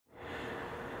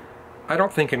I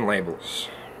don't think in labels,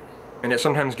 and it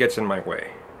sometimes gets in my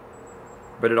way,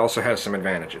 but it also has some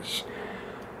advantages.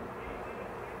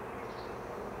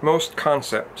 Most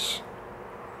concepts,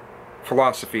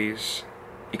 philosophies,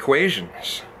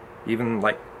 equations, even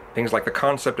like things like the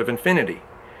concept of infinity,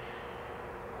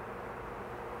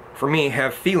 for me,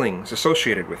 have feelings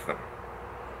associated with them.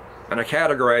 And I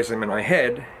categorize them in my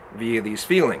head via these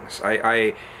feelings.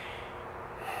 I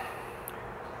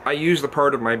use the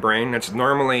part of my brain that's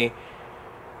normally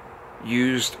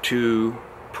used to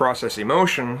process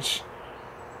emotions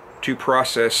to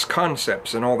process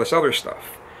concepts and all this other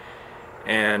stuff.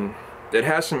 And it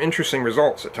has some interesting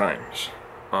results at times.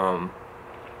 Some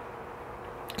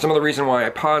of the reason why I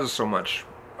pause so much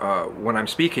when I'm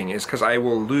speaking is because I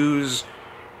will lose...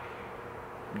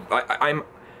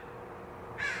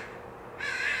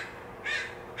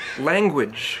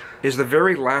 Language is the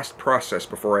very last process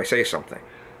before I say something.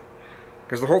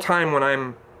 Because the whole time when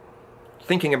I'm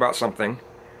thinking about something,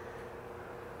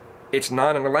 it's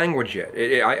not in the language yet.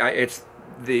 It's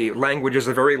the language is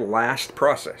the very last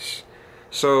process.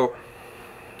 So,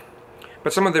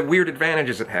 but some of the weird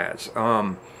advantages it has,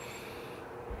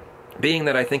 being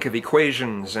that I think of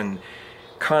equations and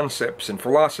concepts and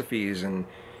philosophies, and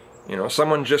you know,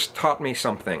 someone just taught me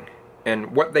something,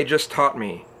 and what they just taught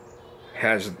me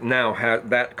has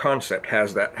that concept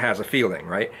has a feeling,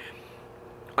 right?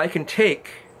 I can take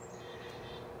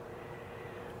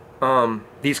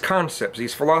these concepts,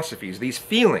 these philosophies, these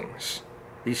feelings,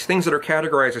 these things that are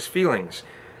categorized as feelings,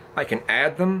 I can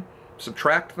add them,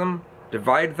 subtract them,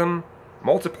 divide them,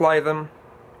 multiply them,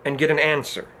 and get an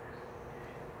answer.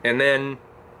 And then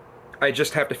I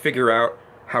just have to figure out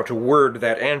how to word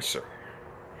that answer.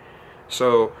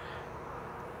 So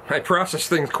I process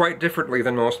things quite differently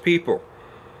than most people.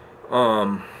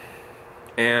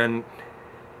 And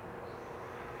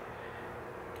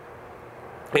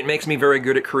it makes me very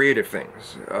good at creative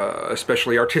things,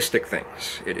 especially artistic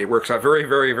things. It works out very,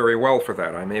 very, very well for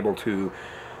that. I'm able to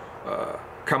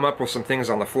come up with some things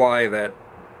on the fly that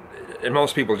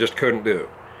most people just couldn't do.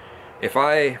 If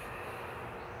I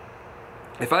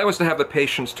was to have the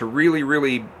patience to really,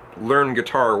 really learn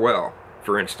guitar well,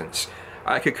 for instance,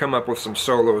 I could come up with some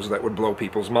solos that would blow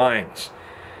people's minds.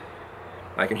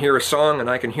 I can hear a song and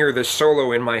I can hear this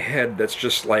solo in my head that's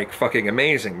just like fucking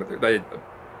amazing, but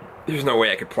there's no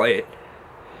way I could play it.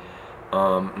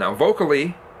 Now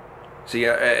vocally, see,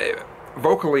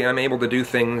 vocally I'm able to do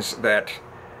things that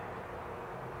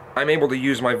I'm able to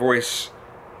use my voice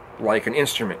like an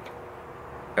instrument.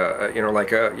 You know,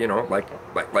 like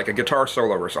a guitar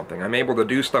solo or something. I'm able to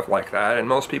do stuff like that, and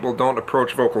most people don't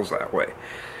approach vocals that way.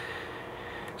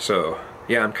 So,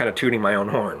 yeah, I'm kind of tooting my own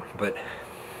horn, but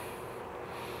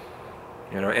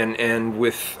you know, and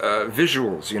with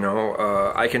visuals, you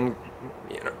know, I can,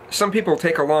 you know, some people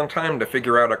take a long time to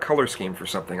figure out a color scheme for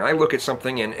something. I look at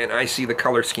something and I see the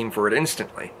color scheme for it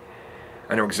instantly.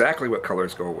 I know exactly what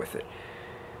colors go with it.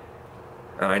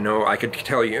 I know I could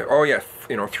tell you, oh yeah,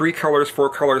 you know, 3 colors, 4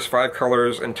 colors, 5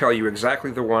 colors, and tell you exactly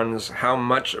the ones, how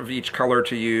much of each color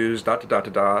to use, da da da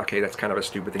da da. Okay, that's kind of a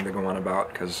stupid thing to go on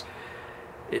about, because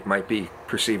it might be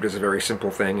perceived as a very simple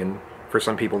thing, and for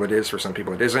some people it is, for some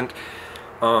people it isn't.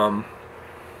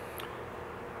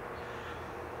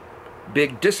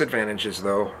 Big disadvantages,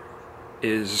 though,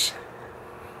 is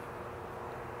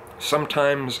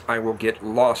sometimes I will get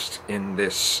lost in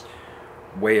this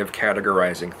way of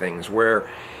categorizing things, where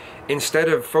instead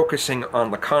of focusing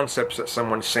on the concepts that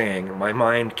someone's saying, my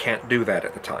mind can't do that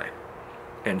at the time.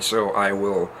 And so I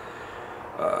will,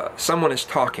 someone is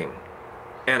talking,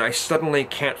 and I suddenly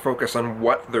can't focus on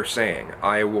what they're saying.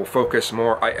 I will focus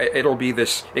more, it'll be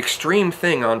this extreme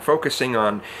thing on focusing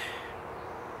on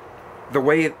the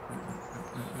way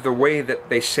that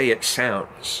they say it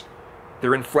sounds,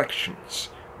 their inflections,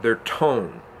 their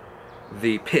tone,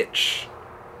 the pitch,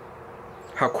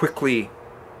 how quickly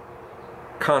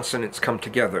consonants come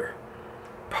together,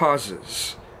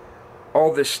 pauses,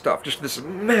 all this stuff, just this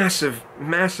massive,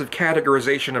 massive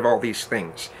categorization of all these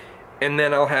things. And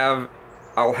then I'll have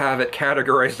it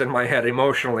categorized in my head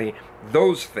emotionally,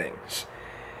 those things.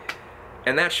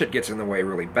 And that shit gets in the way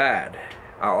really bad.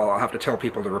 I'll have to tell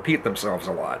people to repeat themselves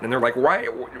a lot. And they're like, why,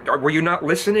 were you not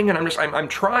listening? And I'm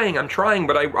trying,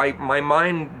 but my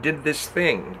mind did this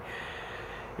thing.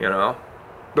 You know?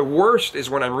 The worst is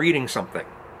when I'm reading something,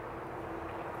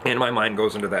 and my mind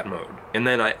goes into that mode. And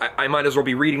then I might as well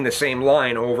be reading the same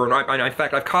line over and over. In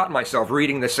fact, I've caught myself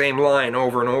reading the same line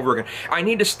over and over again. I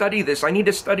need to study this,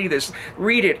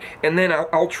 read it. And then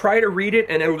I'll try to read it,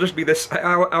 and it'll just be this,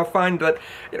 I'll find that,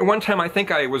 one time I think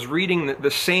I was reading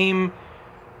the same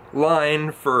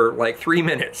line for like 3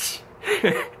 minutes.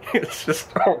 It's just,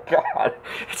 oh God,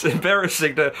 it's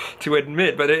embarrassing to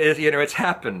admit, but it is, you know, it's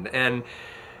happened. And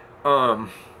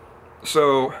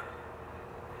so,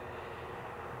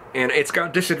 and it's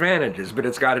got disadvantages, but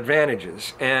it's got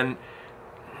advantages. And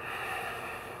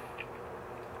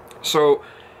so,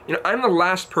 you know, I'm the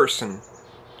last person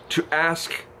to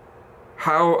ask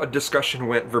how a discussion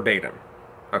went verbatim.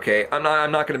 Okay, I'm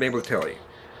not going to be able to tell you.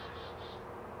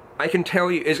 I can tell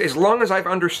you, as long as I've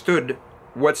understood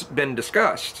what's been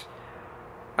discussed,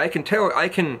 I can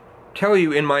tell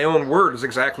you in my own words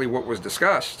exactly what was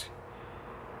discussed.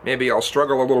 Maybe I'll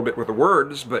struggle a little bit with the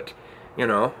words, but, you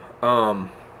know,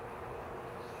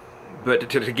 but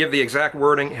to give the exact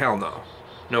wording, hell no.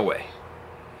 No way.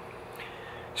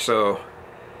 So,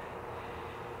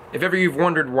 if ever you've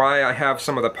wondered why I have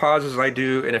some of the pauses I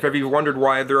do, and if ever you've wondered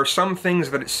why there are some things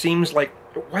that it seems like,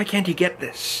 why can't he get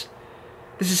this?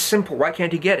 This is simple, why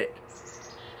can't he get it?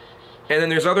 And then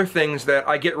there's other things that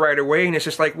I get right away, and it's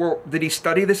just like, well, did he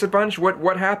study this a bunch?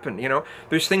 What happened? You know,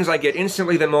 there's things I get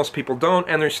instantly that most people don't,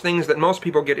 and there's things that most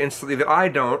people get instantly that I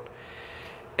don't.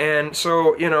 And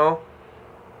so, you know,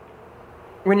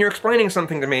 when you're explaining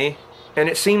something to me, and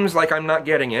it seems like I'm not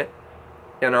getting it,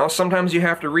 you know, sometimes you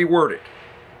have to reword it.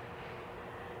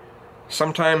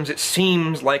 Sometimes it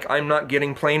seems like I'm not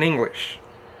getting plain English.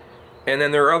 And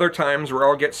then there are other times where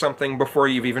I'll get something before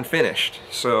you've even finished.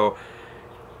 So,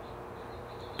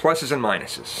 pluses and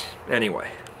minuses. Anyway.